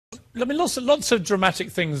I mean, lots of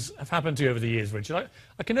dramatic things have happened to you over the years, Richard.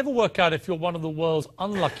 I can never work out if you're one of the world's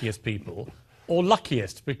unluckiest people or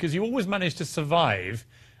luckiest, because you always manage to survive,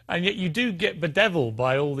 and yet you do get bedeviled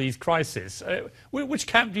by all these crises. Which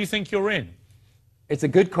camp do you think you're in? It's a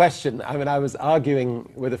good question. I mean, I was arguing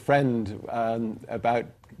with a friend about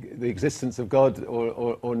the existence of God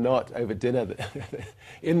or not over dinner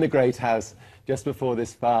in the Great House just before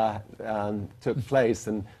this fire took place.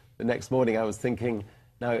 And the next morning I was thinking,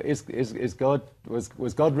 now,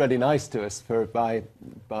 was God really nice to us by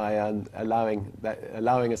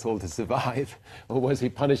allowing us all to survive, or was he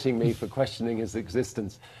punishing me for questioning his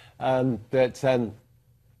existence? But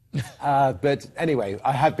anyway,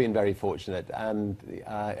 I have been very fortunate, and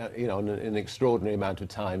you know, an extraordinary amount of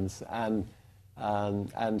times, and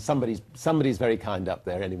somebody's very kind up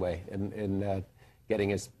there anyway in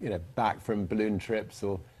getting us, you know, back from balloon trips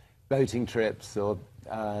or boating trips or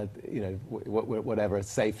you know, whatever,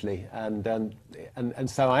 safely, and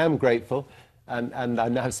so I am grateful, and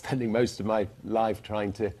I'm now spending most of my life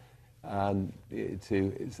trying to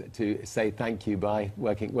say thank you by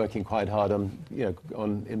working quite hard on, you know,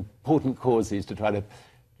 on important causes to try to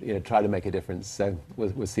make a difference. So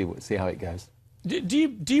we'll see how it goes. Do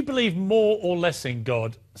you believe more or less in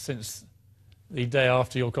God since the day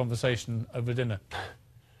after your conversation over dinner?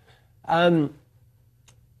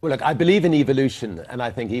 Well, look, I believe in evolution, and I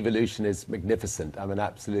think evolution is magnificent. I mean,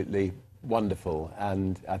 absolutely wonderful,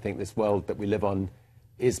 and I think this world that we live on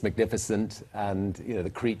is magnificent, and, you know, the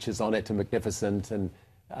creatures on it are magnificent, and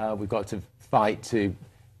we've got to fight to,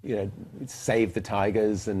 you know, save the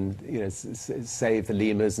tigers, and, you know, save the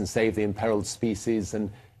lemurs, and save the imperiled species, and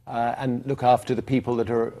look after the people that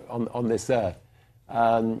are on this earth.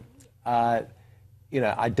 You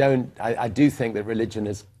know, I do think that religion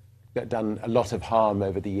has done a lot of harm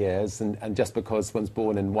over the years, and just because one's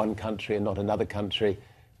born in one country and not another country,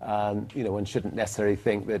 you know, one shouldn't necessarily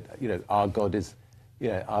think that, you know, our God is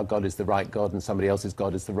the right God and somebody else's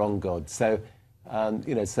God is the wrong God. So,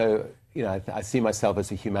 you know, I see myself as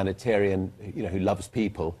a humanitarian, you know, who loves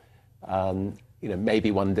people. You know,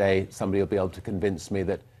 maybe one day somebody will be able to convince me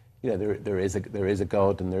that, you know, there is a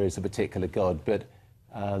God and there is a particular God. But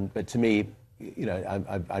to me, you know,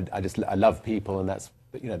 I love people, and that's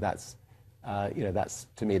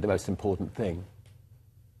to me the most important thing.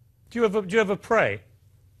 Do you ever pray?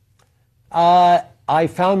 I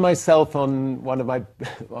found myself on one of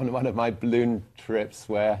my balloon trips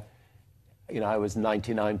where, you know, I was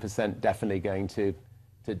 99% definitely going to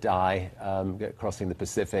die, crossing the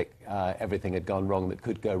Pacific. Everything had gone wrong that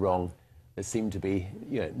could go wrong. There seemed to be,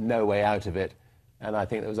 you know, no way out of it, and I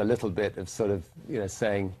think there was a little bit of sort of, you know,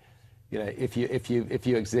 saying, you know, if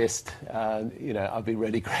you exist, you know, I'll be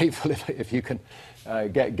really grateful if you can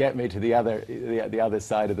get me to the other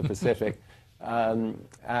side of the Pacific. And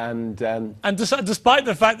despite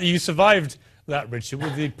the fact that you survived that, Richard,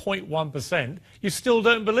 with the 0.1%, you still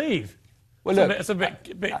don't believe. Well, look, it's a bit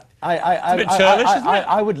churlish, isn't it?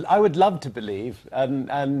 I would love to believe,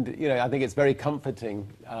 and you know, I think it's very comforting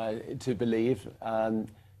to believe.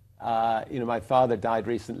 You know, my father died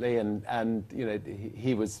recently, and you know,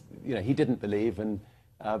 he was, you know, he didn't believe,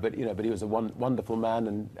 but you know, but he was a wonderful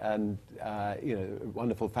man, and you know,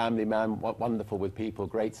 wonderful family man, wonderful with people,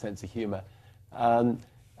 great sense of humour. You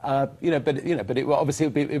know, but it obviously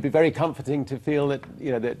it'd be very comforting to feel that,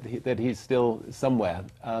 you know, that he's still somewhere,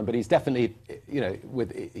 but he's definitely, you know,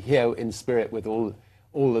 here in spirit with all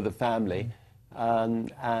of the family,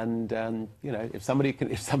 and you know, if somebody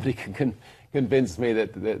can convince me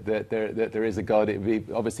that there is a God, it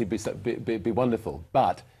would be wonderful.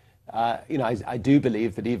 But you know, I do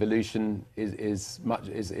believe that evolution is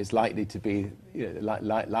likely to be, you know,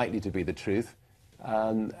 likely to be the truth.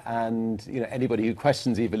 And you know, anybody who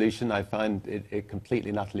questions evolution, I find it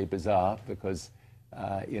completely and utterly bizarre, because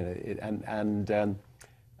you know, and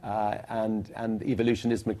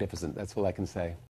evolution is magnificent. That's all I can say.